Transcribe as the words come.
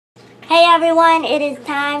Hey everyone, it is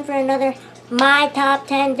time for another My Top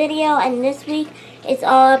 10 video, and this week it's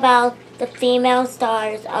all about the female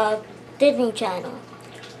stars of Disney Channel.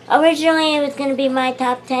 Originally it was going to be my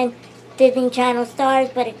top 10 Disney Channel stars,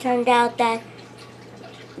 but it turned out that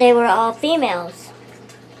they were all females.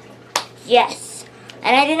 Yes.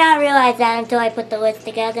 And I did not realize that until I put the list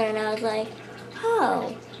together, and I was like,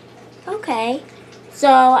 oh, okay. So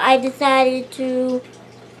I decided to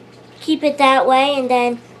keep it that way and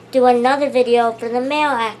then do another video for the male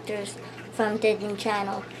actors from Disney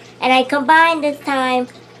Channel. And I combined this time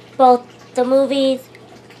both the movies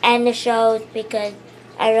and the shows because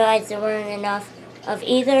I realized there weren't enough of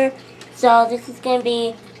either. So this is going to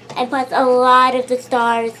be, and plus a lot of the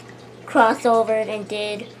stars crossovered and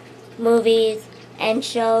did movies and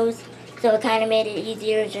shows. So it kind of made it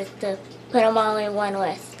easier just to put them all in one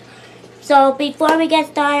list. So before we get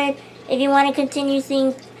started, if you want to continue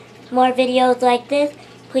seeing more videos like this,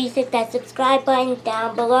 please hit that subscribe button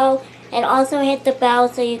down below and also hit the bell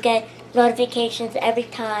so you get notifications every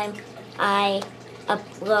time I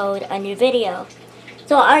upload a new video.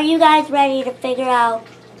 So are you guys ready to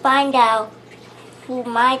find out who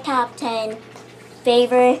my top 10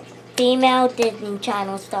 favorite female Disney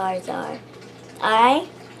Channel stars are? Alright,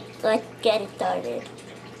 let's get it started.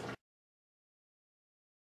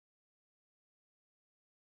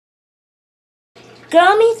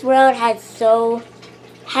 Girl Meets World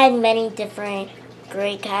had many different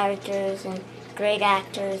great characters and great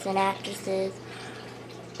actors and actresses.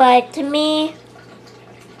 But to me,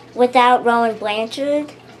 without Rowan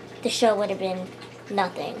Blanchard, the show would have been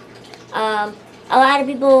nothing. A lot of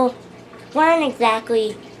people weren't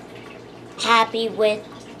exactly happy with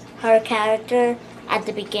her character at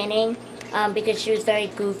the beginning because she was very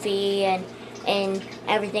goofy and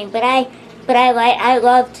everything. But I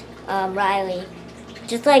loved Riley.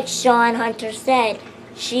 Just like Sean Hunter said,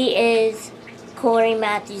 she is Corey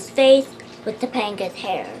Matthews' face with Topanga's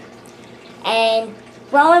hair. And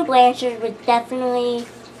Rowan Blanchard was definitely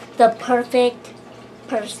the perfect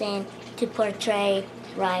person to portray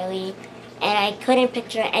Riley. And I couldn't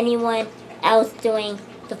picture anyone else doing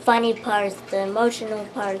the funny parts, the emotional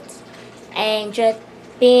parts, and just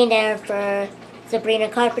being there for Sabrina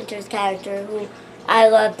Carpenter's character, who I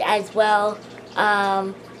loved as well.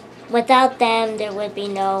 Without them, there would be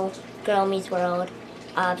no Girl Meets World,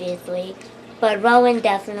 obviously. But Rowan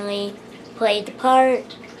definitely played the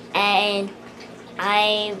part, and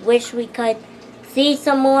I wish we could see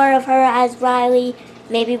some more of her as Riley.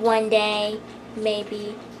 Maybe one day,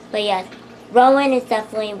 maybe. But yes, Rowan is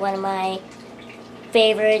definitely one of my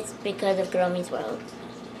favorites because of Girl Meets World.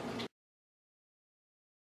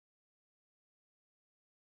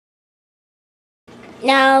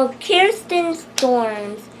 Now, Kirsten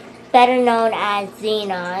Storms, better known as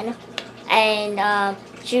Xenon, and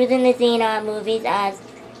she was in the Xenon movies as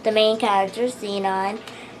the main character, Xenon.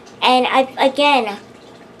 And again,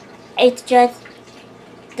 it's just,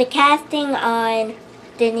 the casting on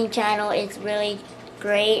Disney Channel is really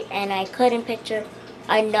great, and I couldn't picture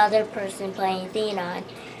another person playing Xenon.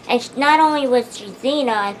 And not only was she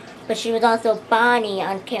Xenon, but she was also Bonnie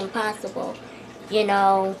on Kim Possible. You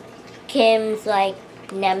know, Kim's like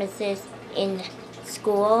nemesis in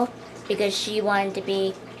school because she wanted to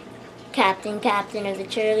be captain of the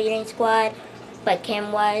cheerleading squad, but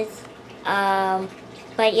Kim was.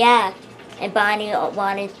 But yeah, and Bonnie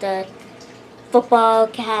wanted the football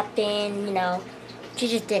captain, you know, she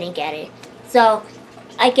just didn't get it. So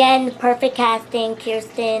again, perfect casting,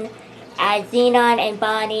 Kirsten as Xenon and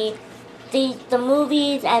Bonnie. The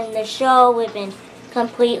movies and the show would have been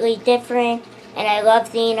completely different, and I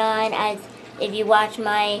love Xenon. As if you watch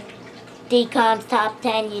my DCOM's top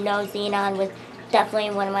 10, you know Xenon was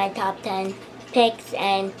definitely one of my top 10 picks,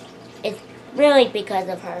 and it's really because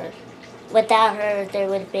of her. Without her, there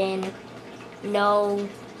would have been no,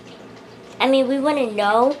 I mean, we wouldn't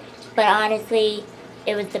know, but honestly,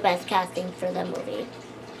 it was the best casting for the movie.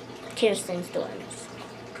 Kirsten Storms.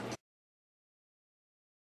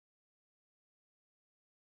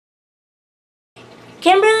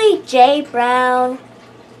 Kimberly J. Brown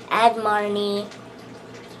as Marnie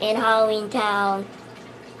in Halloween Town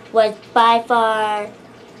was by far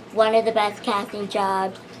one of the best casting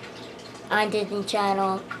jobs on Disney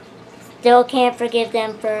Channel. Still can't forgive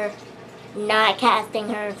them for not casting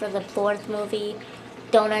her for the 4th movie.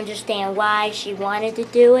 Don't understand why. She wanted to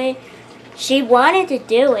do it.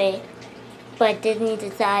 But Disney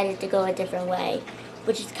decided to go a different way,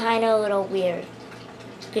 which is kind of a little weird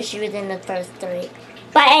because she was in the first 3.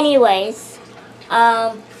 But anyways,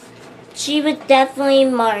 she was definitely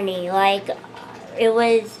Marnie. Like,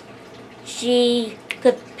 she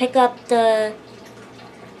could pick up the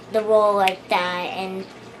the role like that.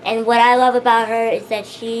 And what I love about her is that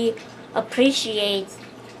she appreciates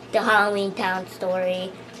the Halloween Town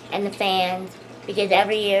story and the fans, because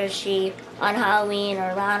every year she, on Halloween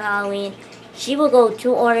or around Halloween, she will go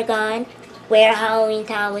to Oregon, where Halloween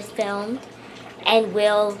Town was filmed, and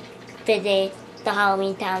will visit the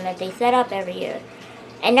Halloween Town that they set up every year.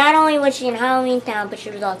 And not only was she in Halloween Town, but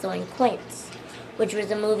she was also in Quince, which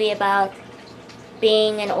was a movie about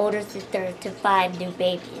being an older sister to 5 new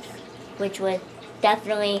babies, which was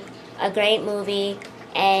definitely a great movie,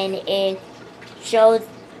 and it shows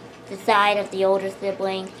the side of the older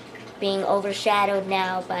sibling being overshadowed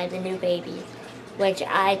now by the new babies, which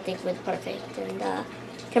I think was perfect. And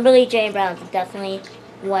Kimberly Jane Brown is definitely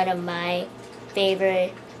one of my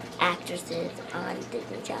favorite actresses on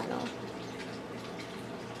Disney Channel.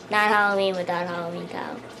 Not Halloween without Halloween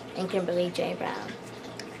Town and Kimberly Jane Brown.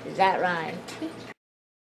 Does that rhyme?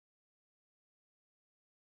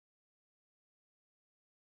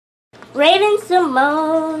 Raven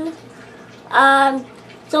Symone.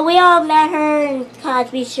 So we all met her in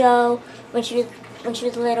Cosby Show when she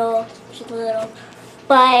was little.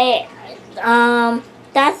 But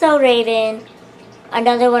That's So Raven,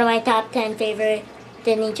 another one of my top 10 favorite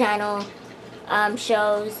Disney Channel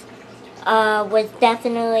shows, was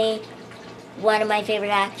definitely one of my favorite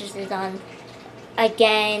actresses on.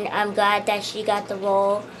 Again, I'm glad that she got the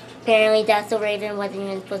role. Apparently, That's So Raven wasn't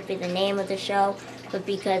even supposed to be the name of the show, but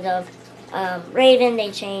because of Raven,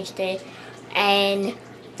 they changed it, and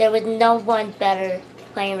there was no one better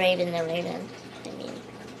playing Raven than Raven.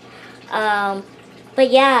 But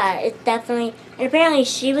yeah, it's definitely, and apparently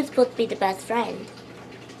she was supposed to be the best friend,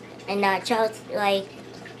 and not Chelsea. Like,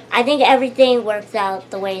 I think everything works out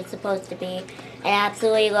the way it's supposed to be. I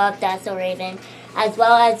absolutely love That's So Raven, as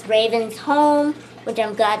well as Raven's Home, which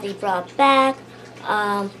I'm glad they brought back.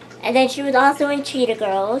 And then she was also in Cheetah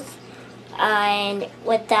Girls, and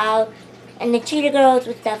the Cheetah Girls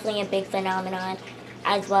was definitely a big phenomenon,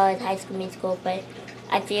 as well as High School Musical. But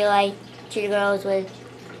I feel like Cheetah Girls was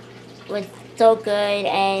so good,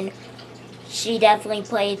 and she definitely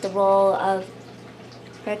played the role of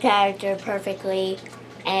her character perfectly.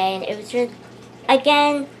 And it was just,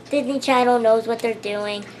 again, Disney Channel knows what they're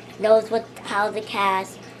doing, knows how the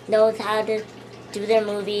cast knows how to do their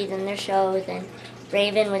movies and their shows, and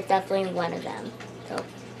Raven was definitely one of them. So,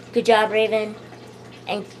 good job, Raven,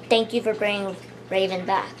 and thank you for bringing Raven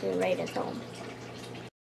back to Raven's Home.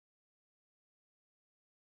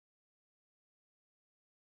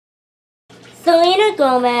 Selena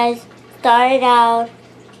Gomez started out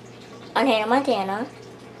on Hannah Montana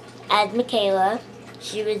as Michaela.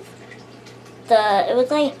 She was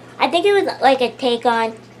I think it was like a take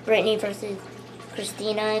on Britney versus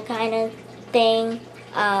Christina kind of thing.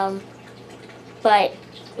 But,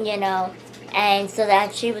 and so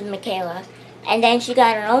that she was Michaela. And then she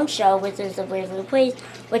got her own show, Wizards of Waverly Place,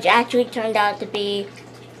 which actually turned out to be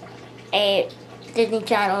a Disney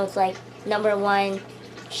Channel's #1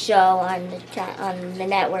 show on the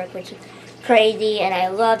network, which is crazy, and I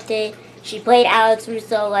loved it. She played Alex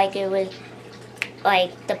Russo like it was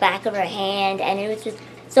like the back of her hand, and it was just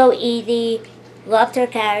so easy. Loved her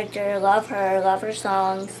character, love her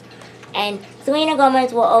songs, and Selena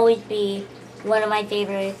Gomez will always be one of my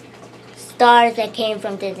favorite stars that came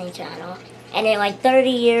from Disney Channel. And in 30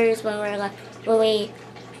 years, when we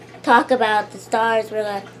talk about the stars,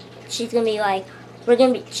 she's gonna be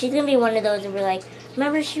one of those, and we're like,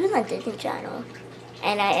 remember, she was on Disney Channel,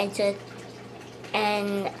 and I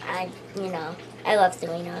love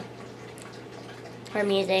Selena, her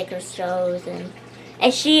music, her shows, and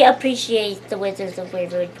she appreciates the Wizards of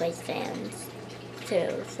Waverly Place fans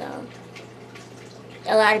too. So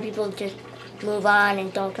a lot of people just move on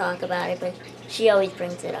and don't talk about it, but she always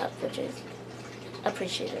brings it up, which is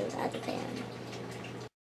appreciative as a fan.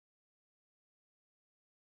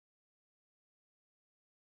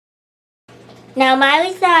 Now,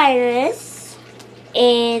 Miley Cyrus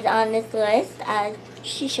is on this list, as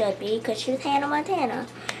she should be, because she was Hannah Montana.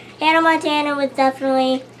 Hannah Montana was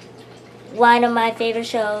definitely one of my favorite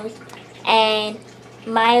shows, and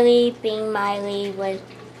Miley, being Miley, was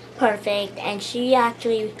perfect, and she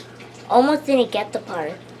actually almost didn't get the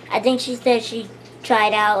part. I think she said she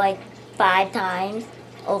tried out 5 times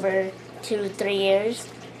over 2-3 years,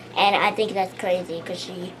 and I think that's crazy because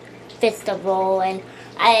she fits the role, and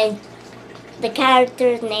the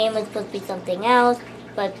character's name was supposed to be something else,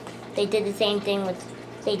 but they did the same thing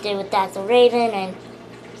they did with That's So Raven, and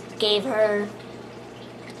gave her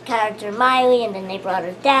character Miley, and then they brought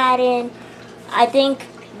her dad in. I think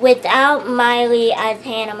without Miley as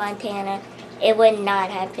Hannah Montana, it would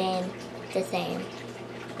not have been the same.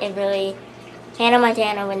 It really, Hannah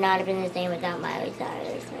Montana would not have been the same without Miley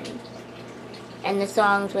Cyrus, and the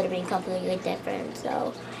songs would have been completely different.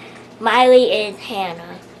 So Miley is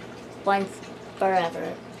Hannah, once,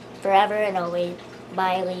 forever, forever and always.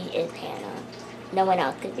 Miley is Hannah. No one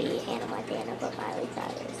else could be Hannah Montana but Miley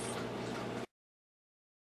Cyrus.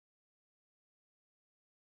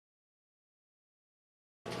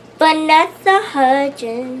 Vanessa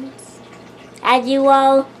Hudgens. As you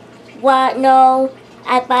all know,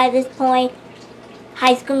 by this point,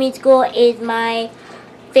 High School Musical is my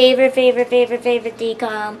favorite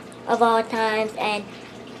DCOM of all times, and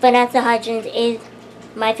Vanessa Hudgens is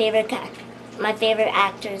my favorite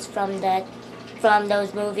actress from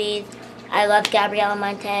those movies. I love Gabriella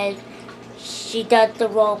Montez. She does the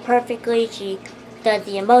role perfectly. She does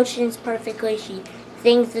the emotions perfectly. She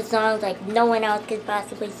sings the songs like no one else could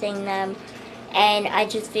possibly sing them, and I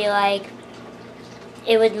just feel like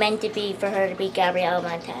it was meant to be for her to be Gabriella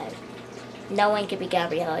Montez. No one could be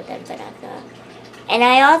Gabriella than Vanessa.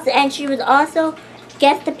 And she was also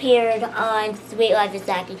guest appeared on Sweet Life of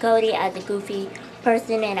Zack and Cody as a goofy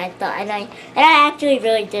person, and I actually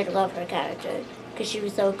really did love her character because she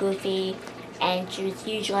was so goofy, and she was a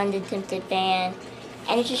huge London Tempted fan,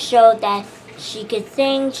 and it just showed that she could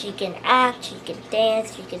sing, she can act, she can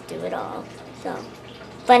dance, she could do it all. So,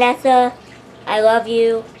 Vanessa, I love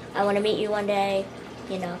you. I want to meet you one day.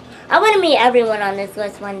 You know, I want to meet everyone on this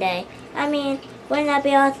list one day. I mean, wouldn't that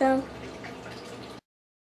be awesome?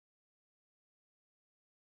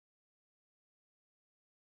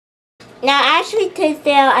 Now, Ashley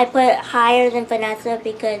Tisdale, I put higher than Vanessa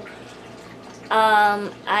because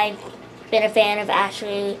I've been a fan of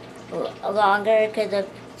Ashley longer because of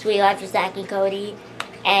Sweet Life of Zack and Cody.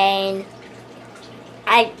 And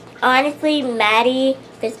honestly, Maddie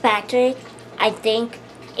Fitzpatrick, I think,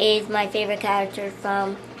 is my favorite character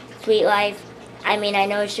from Sweet Life. I mean, I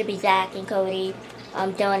know it should be Zack and Cody,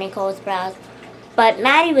 Dylan and Cole Sprouse, but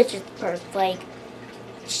Maddie was just perfect. Like,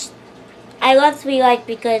 I love Sweet Life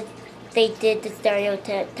because they did the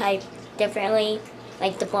stereotype differently.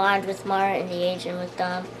 Like, the blonde was smart and the Asian was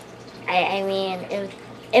dumb. I mean, it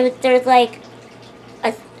was. There's like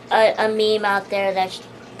a meme out there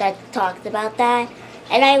that talks about that,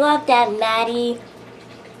 and I love that Maddie,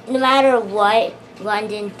 no matter what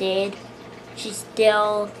London did, she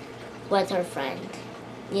still was her friend.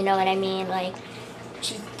 You know what I mean? Like,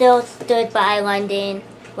 she still stood by London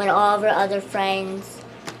when all of her other friends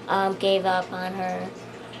gave up on her.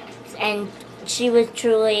 And she was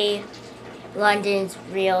truly London's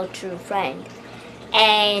real, true friend.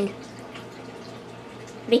 And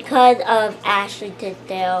because of Ashley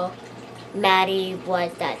Tisdale, Maddie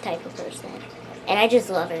was that type of person. And I just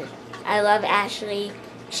love her. I love Ashley.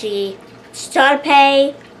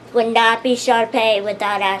 Sharpay would not be Sharpay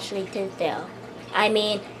without Ashley Tisdale. I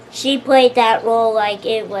mean, she played that role like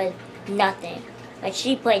it was nothing. Like,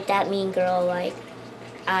 she played that mean girl like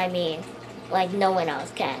no one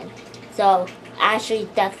else can. So, Ashley's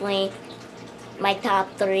definitely my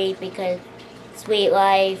top 3 because Sweet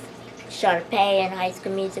Life, Sharpay, and High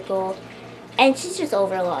School Musical. And she's just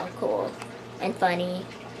overall cool and funny.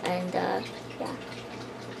 And, yeah.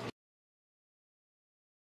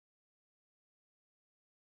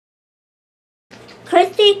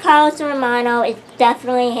 Christy Carlson Romano is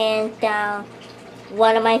definitely hands down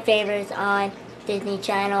one of my favorites on Disney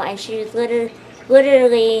Channel, and she was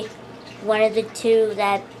literally one of the 2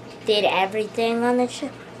 that did everything on the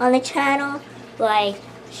channel. Like,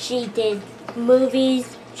 she did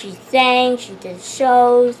movies, she sang, she did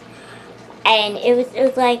shows, and it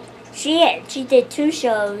was like she did 2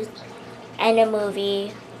 shows and a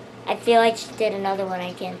movie. I feel like she did another one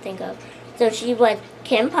I can't think of. So she was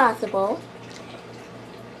Kim Possible.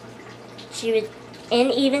 She was in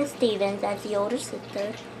Even Stevens as the older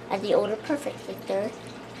sister, as the older perfect sister,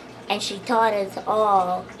 and she taught us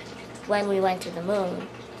all when we went to the moon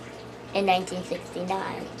in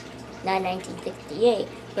 1969. Not 1968,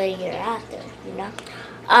 but a year after, you know?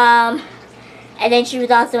 And then she was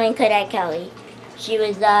also in Cadet Kelly. She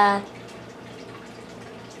was, I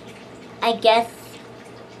guess,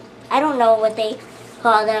 I don't know what they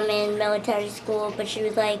call them in military school, but she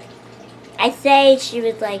was like, she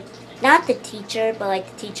was like, not the teacher, but like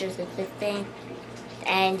the teacher's assistant.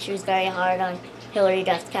 And she was very hard on Hilary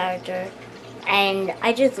Duff's character. And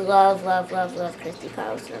I just love Christy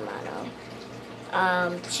Carlson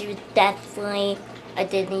Romano. She was definitely a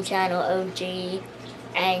Disney Channel OG.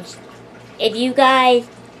 And if you guys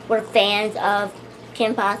were fans of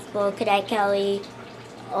Kim Possible, Cadet Kelly,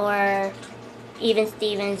 or Even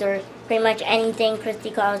Stevens, or pretty much anything Christy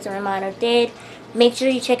Carlson Romano did, make sure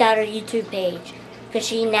you check out her YouTube page. Because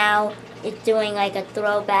she now is doing like a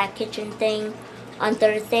throwback kitchen thing on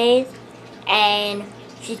Thursdays, and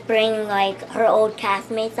she's bringing like her old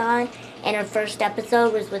castmates on, and her first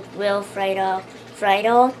episode was with Will Friedle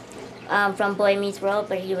from Boy Meets World,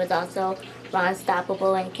 but he was also Ron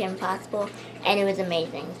Stoppable and Kim Possible, and it was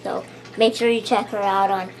amazing. So make sure you check her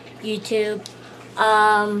out on YouTube.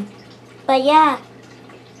 But yeah,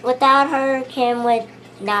 without her, Kim would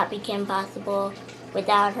not be Kim Possible.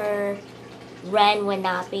 Without her, Ren would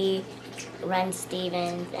not be Ren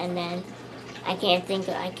Stevens, and then I can't think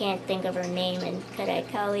of her name in Cadet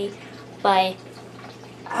Kelly, but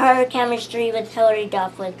her chemistry with Hilary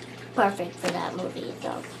Duff was perfect for that movie.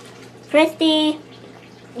 So, Christy,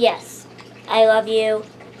 yes, I love you.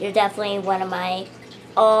 You're definitely one of my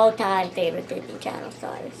all-time favorite Disney Channel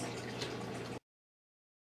stars.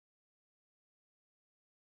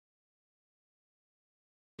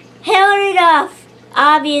 Hilary Duff,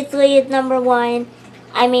 obviously, is number one.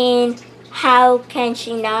 I mean, how can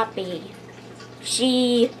she not be?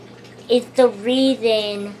 She is the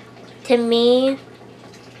reason, to me,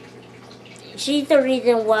 she's the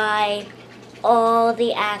reason why all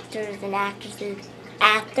the actors and actresses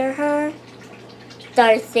after her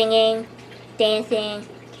started singing, dancing,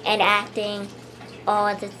 and acting all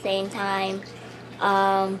at the same time.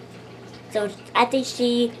 So I think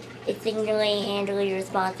she is single-handedly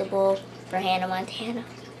responsible for Hannah Montana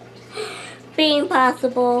being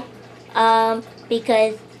possible,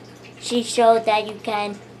 because she showed that you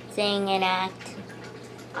can sing and act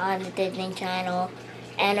on the Disney Channel.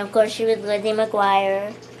 And of course she was Lizzie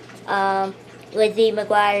McGuire. Lizzie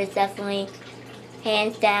McGuire is definitely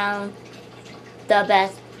hands down the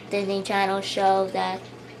best Disney Channel show that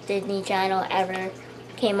Disney Channel ever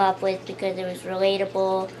came up with, because it was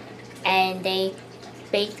relatable, and they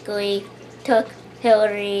basically took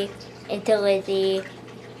Hilary into Lizzie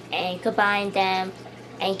and combined them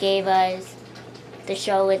and gave us the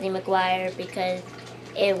show Lizzie McGuire, because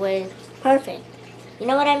it was perfect. You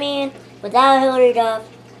know what I mean? Without Hilary Duff,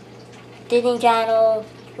 Disney Channel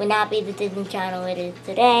would not be the Disney Channel it is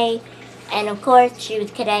today. And of course, she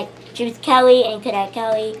was Kelly in Cadet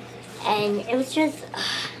Kelly, and it was just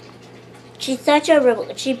she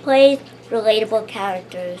plays relatable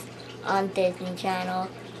characters on Disney Channel.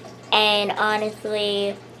 And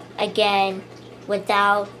honestly, again,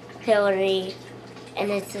 without Hilary and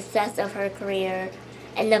the success of her career,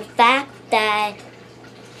 and the fact that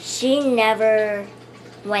she never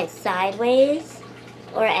went sideways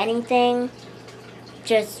or anything,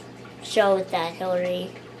 just shows that Hilary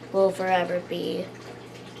will forever be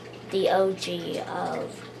the OG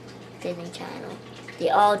of Disney Channel, the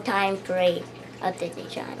all-time great of Disney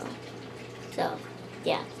Channel. So,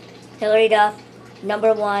 yeah, Hilary Duff,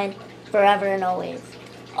 number one, forever and always.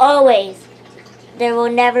 Always. There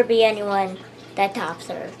will never be anyone that tops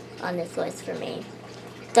her on this list for me.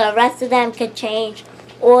 The rest of them could change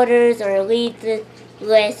orders or leave the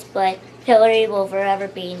list, but Hilary will forever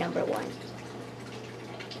be number one.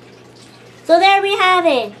 So there we have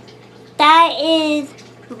it. That is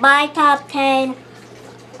my top 10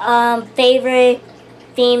 favorite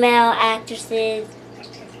female actresses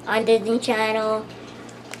on Disney Channel.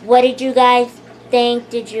 What did you guys think?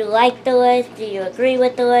 Did you like the list? Do you agree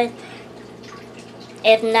with the list?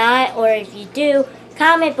 If not, or if you do,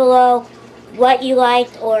 comment below what you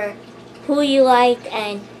liked or who you liked,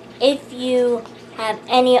 and if you have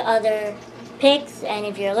any other picks, and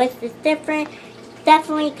if your list is different,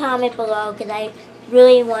 definitely comment below, because I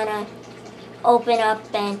really want to open up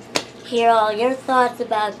and hear all your thoughts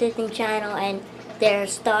about Disney Channel and their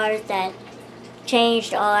stars that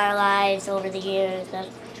changed all our lives over the years of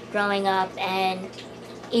growing up, and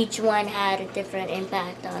each one had a different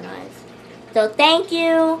impact on us. So thank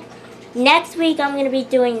you. Next week I'm going to be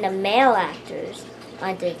doing the male actors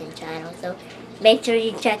on Disney Channel, so make sure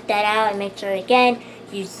you check that out, and make sure again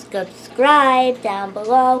you subscribe down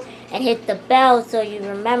below and hit the bell so you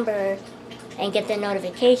remember and get the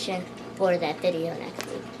notification for that video next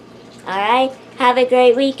week. Alright, have a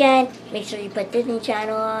great weekend. Make sure you put Disney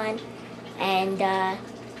Channel on, and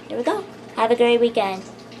here we go. Have a great weekend.